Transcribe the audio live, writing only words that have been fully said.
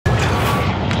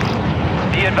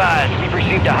advised, we've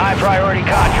received a high priority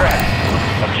contract.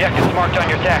 Objectives marked on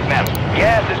your TAC map.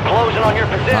 Gas is closing on your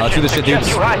position. Let's do this shit, dudes.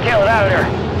 You hightail it out of there.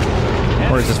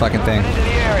 Where is this fucking thing? Into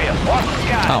the area. Watch the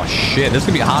sky. Oh shit, this is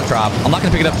gonna be a hot drop. I'm not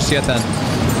gonna pick it up just yet then.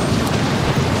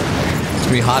 It's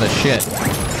gonna be hot as shit.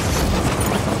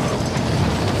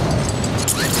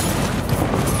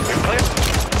 You're clear.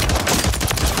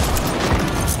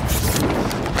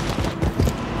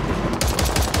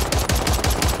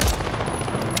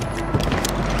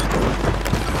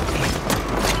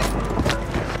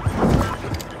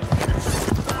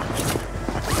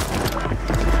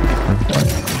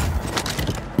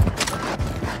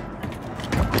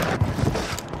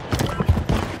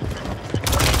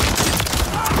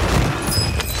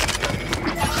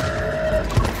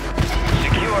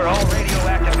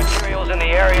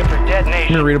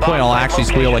 I'm gonna read a point, I'll actually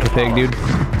squeal like a pig, dude.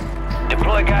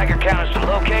 Deploy Geiger counters to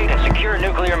locate and secure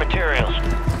nuclear materials.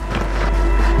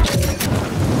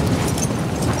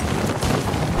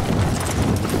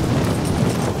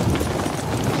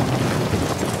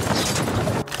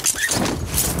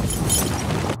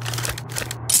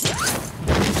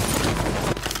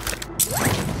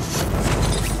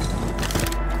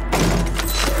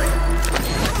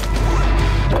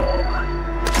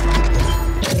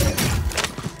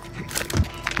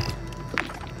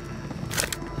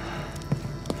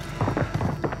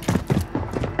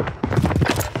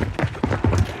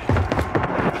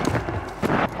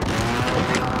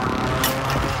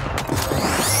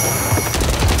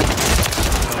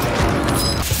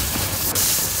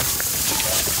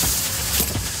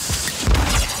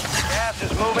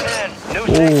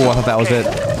 Oh, I thought that was it.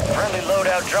 Friendly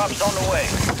loadout drops on the way.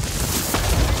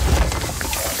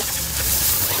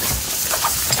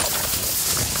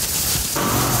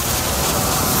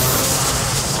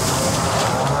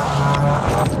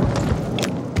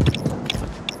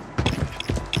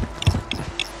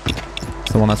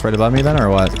 It's the one that's right above me then, or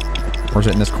what? Or is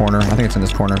it in this corner? I think it's in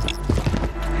this corner. I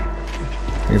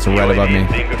think it's right above me.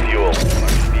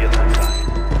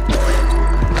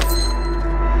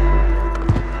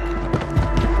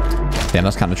 Damn,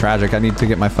 that's kind of tragic. I need to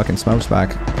get my fucking smokes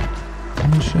back.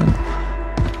 Oh, shit.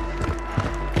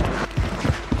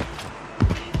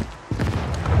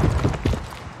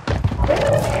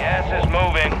 Gas is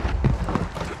moving.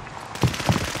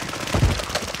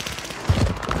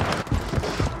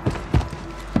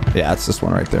 Yeah, it's this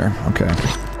one right there. Okay.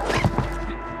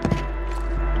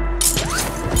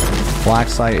 Black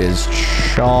site is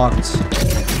chalked.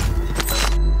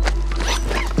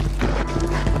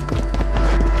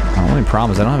 The only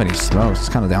problem is I don't have any smokes. It's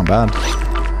kind of down bad.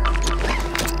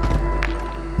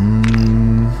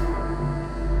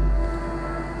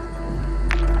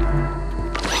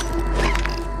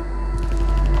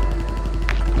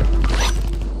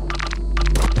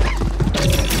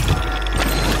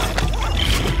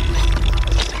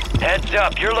 Heads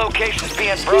up, your location's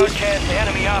being broadcast to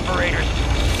enemy operators.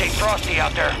 Stay frosty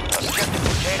out there. Objective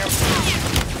container.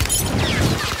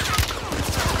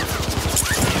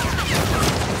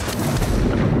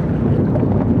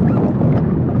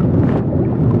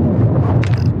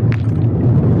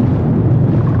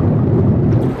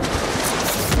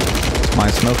 My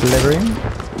smoke delivery.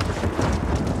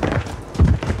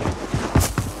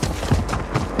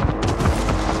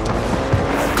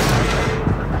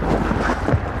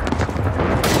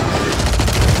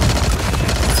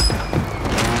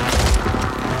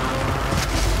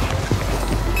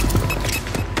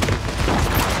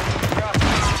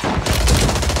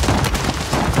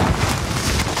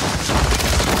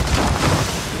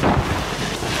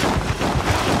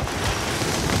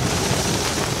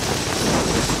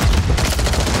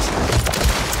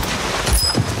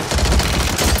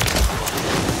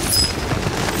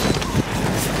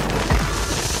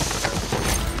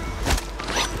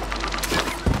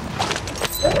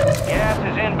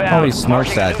 Oh, he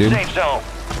smokes that, dude.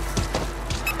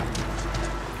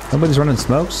 Nobody's running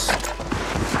smokes.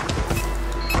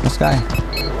 This guy.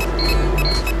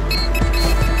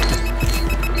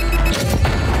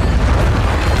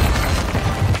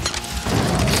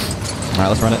 All right,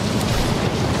 let's run it.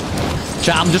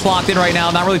 Chat, I'm just locked in right now.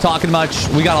 Not really talking much.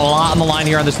 We got a lot on the line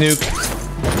here on this nuke.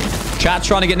 Chat's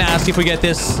trying to get nasty if we get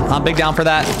this. I'm big down for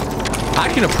that.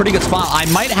 Actually in a pretty good spot. I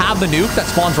might have the nuke that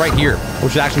spawns right here,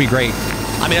 which would actually be great.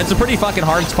 I mean, it's a pretty fucking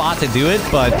hard spot to do it,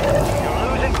 but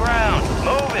You're losing ground.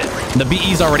 Move it. the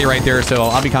BE's already right there, so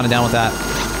I'll be kind of down with that.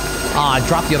 Ah, I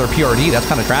dropped the other PRD. That's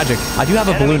kind of tragic. I do have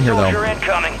a balloon here, though.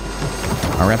 Incoming.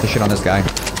 I'll wrap the shit on this guy.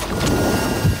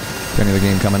 End of the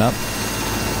game coming up.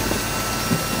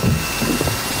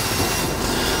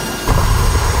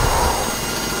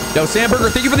 Yo, Sam Burger,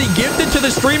 thank you for the gifted to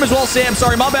the stream as well, Sam.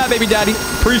 Sorry, my bad, baby daddy.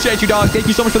 Appreciate you, dog. Thank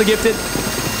you so much for the gifted.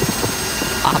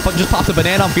 I just popped a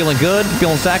banana. I'm feeling good.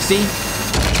 Feeling sexy.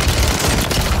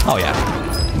 Oh, yeah.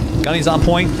 Gunny's on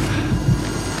point.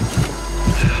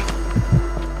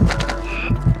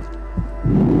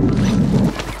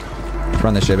 Let's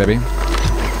run this shit, baby.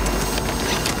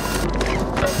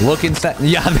 Looking set.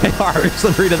 Yeah, they are.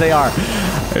 Sabrina, they are.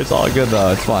 It's all good,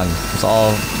 though. It's fun. It's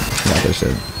all... Yeah, this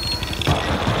shit.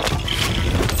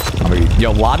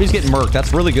 Yo, lobby's getting murked.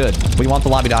 That's really good. We want the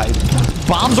lobby to hide.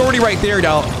 Bomb's already right there,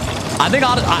 though.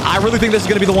 I really think this is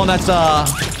going to be the one that's,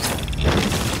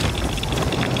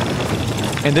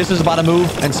 And this is about to move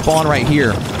and spawn right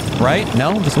here. Right?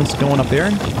 No? This one's going up there?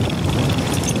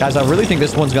 Guys, I really think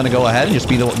this one's going to go ahead and just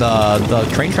be the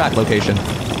train track location.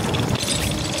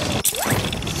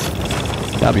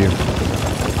 W.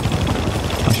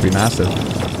 That should be massive.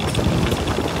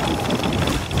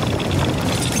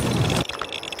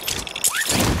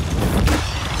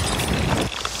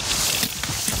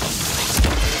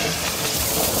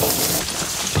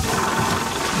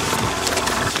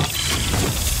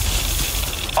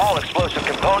 All explosive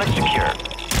components secure.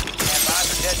 Stand by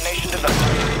for detonation device.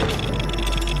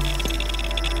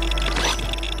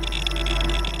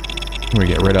 We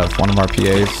get rid of one of our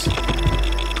PAs.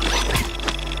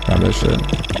 Grab this shit.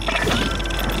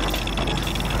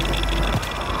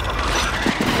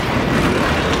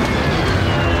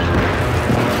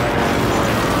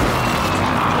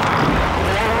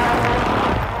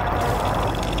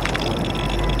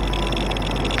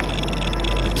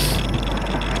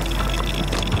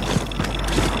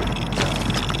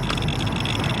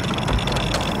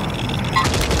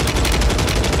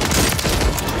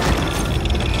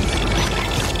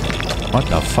 What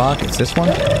the fuck? It's this one?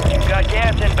 You've got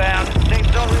gas inbound. Safe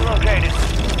zone relocated.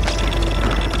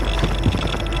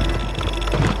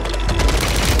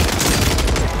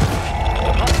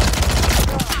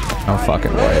 No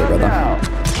fucking way, brother.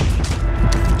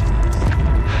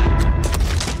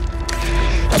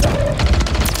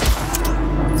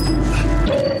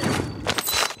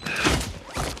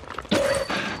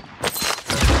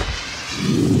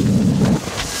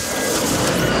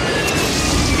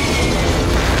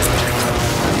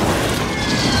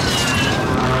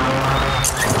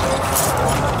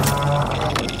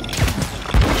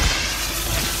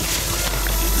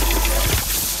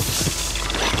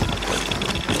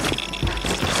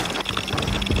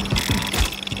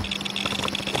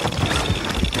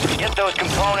 Those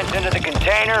components into the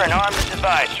container and arm the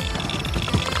device.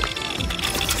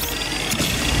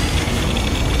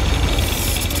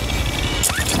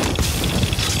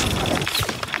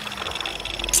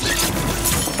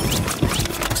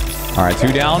 All right,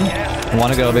 2 down. 1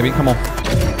 to go, baby. Come on.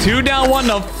 2 down, 1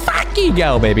 to fucking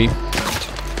go, baby.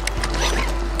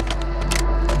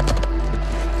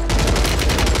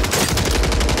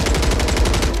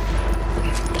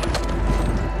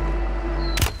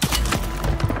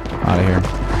 Out of here.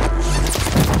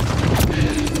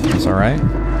 It's all right.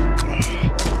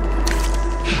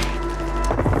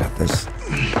 Got this.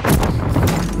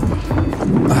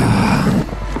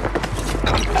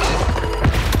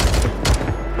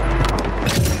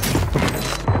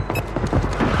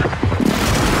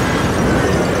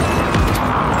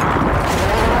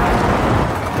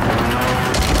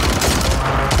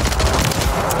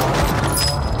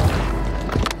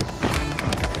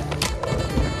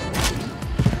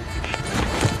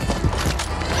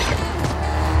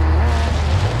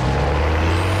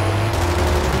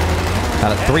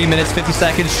 Got it. 3 minutes, 50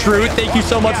 seconds. Shrew, thank you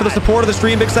so much for the support of the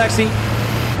stream, Big Sexy.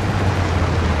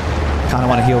 Kind of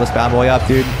want to heal this bad boy up,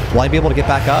 dude. Will I be able to get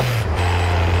back up?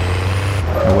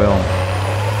 I will.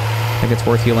 I think it's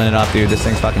worth healing it up, dude. This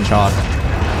thing's fucking chalk.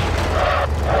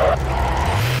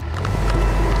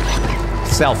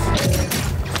 Self.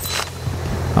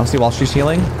 Honestly, while she's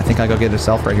healing, I think I go get a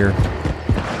self right here.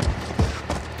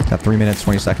 Got 3 minutes,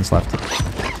 20 seconds left.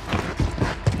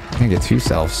 I can get 2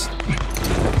 selves.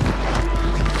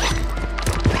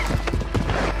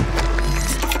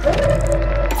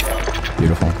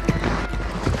 Beautiful.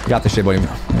 You got this shit, boy. You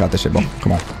got this shit, boy.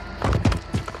 Come on.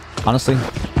 Honestly,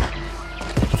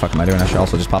 what the fuck am I doing? I should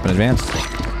also just pop in advance.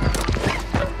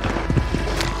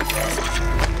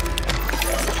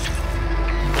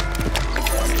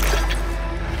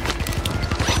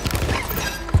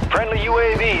 Friendly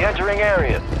UAV entering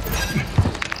area.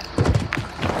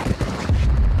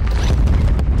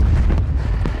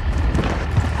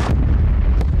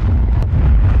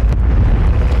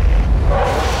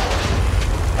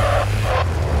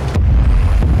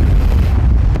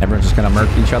 Everyone's just gonna murk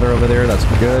each other over there. That's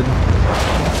good.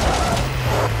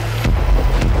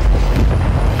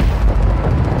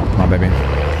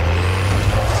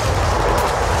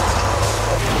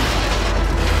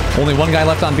 Only one guy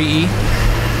left on BE.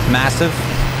 Massive.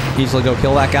 Easily go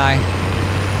kill that guy.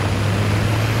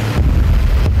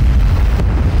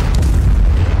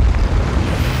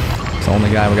 It's the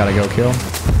only guy we gotta go kill.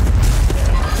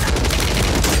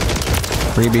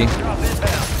 Freebie.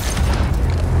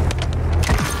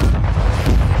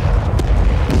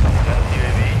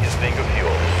 UAV is bingo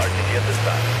fuel. RTG at this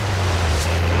time.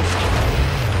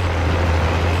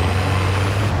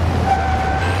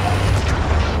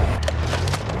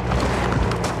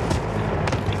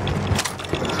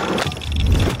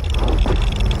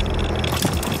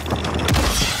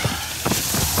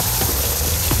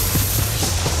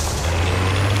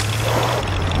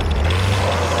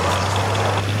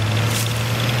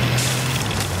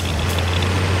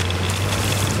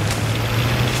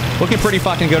 Looking pretty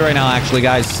fucking good right now, actually,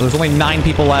 guys. There's only 9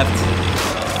 people left.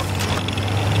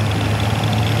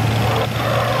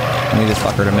 I need this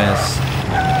fucker to miss.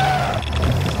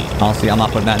 Honestly, I'm not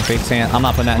putting that in Faith's hand. I'm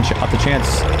not putting that in up the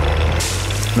chance.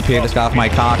 I'm gonna PA this guy off my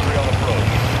cock.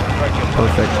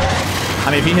 Perfect.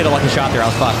 I mean, if he hit a lucky shot there, I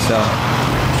was fucked, so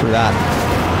screw that.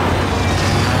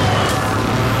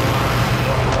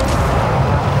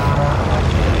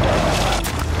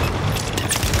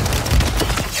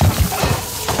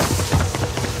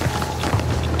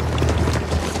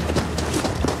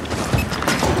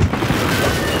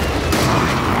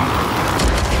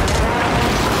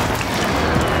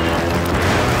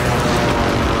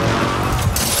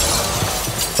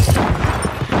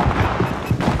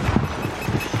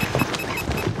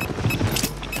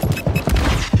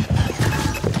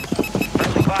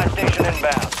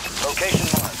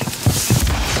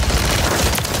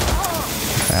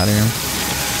 Out of here.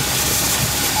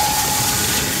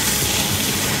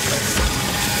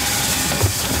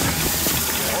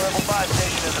 Level 5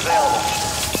 station is available.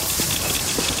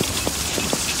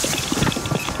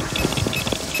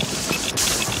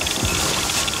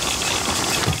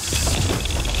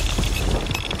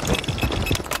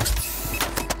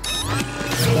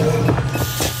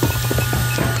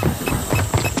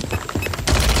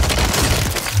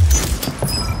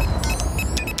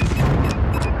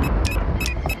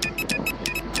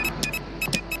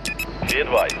 Be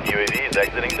advised, UAV is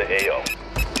exiting the AO.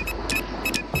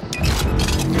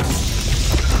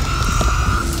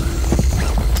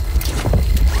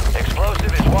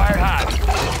 Explosive is wired hot.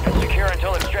 Secure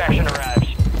until extraction arrives.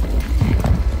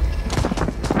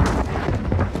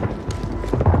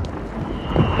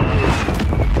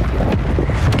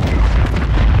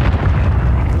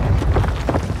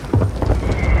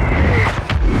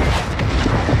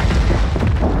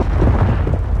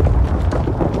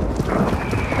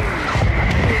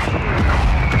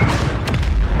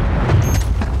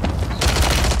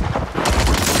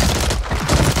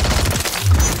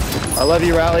 I love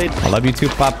you, Rallied. I love you too,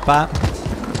 Papa.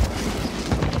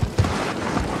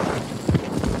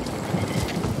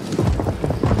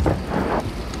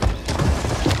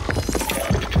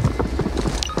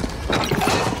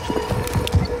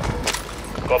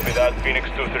 Copy that. Phoenix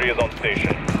 2-3 is on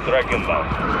station. Strike inbound.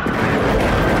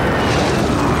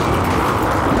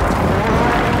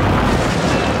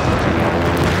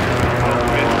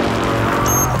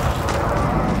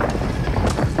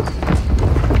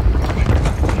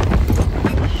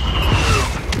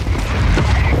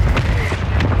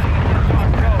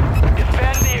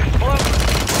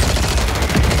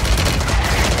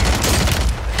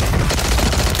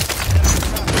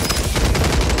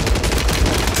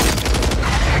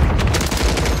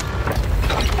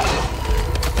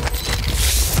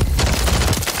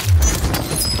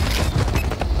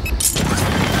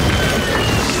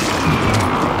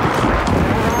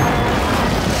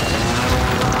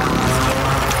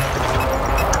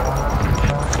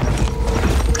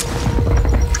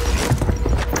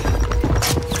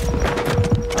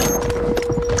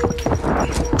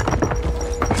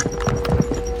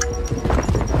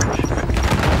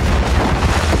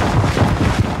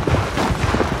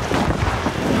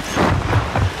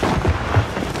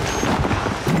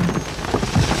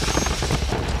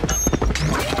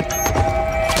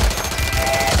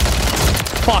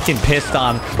 Fucking pissed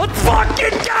on. Let's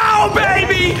fucking go,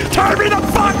 baby! Turn me the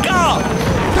fuck up!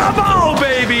 Come on,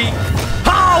 baby!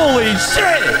 Holy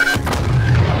shit!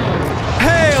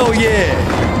 Hell yeah!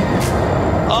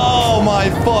 Oh my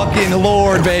fucking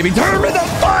lord, baby! Turn me the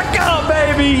fuck up,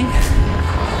 baby!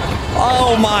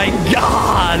 Oh my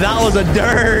god! That was a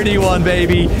dirty one,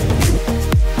 baby!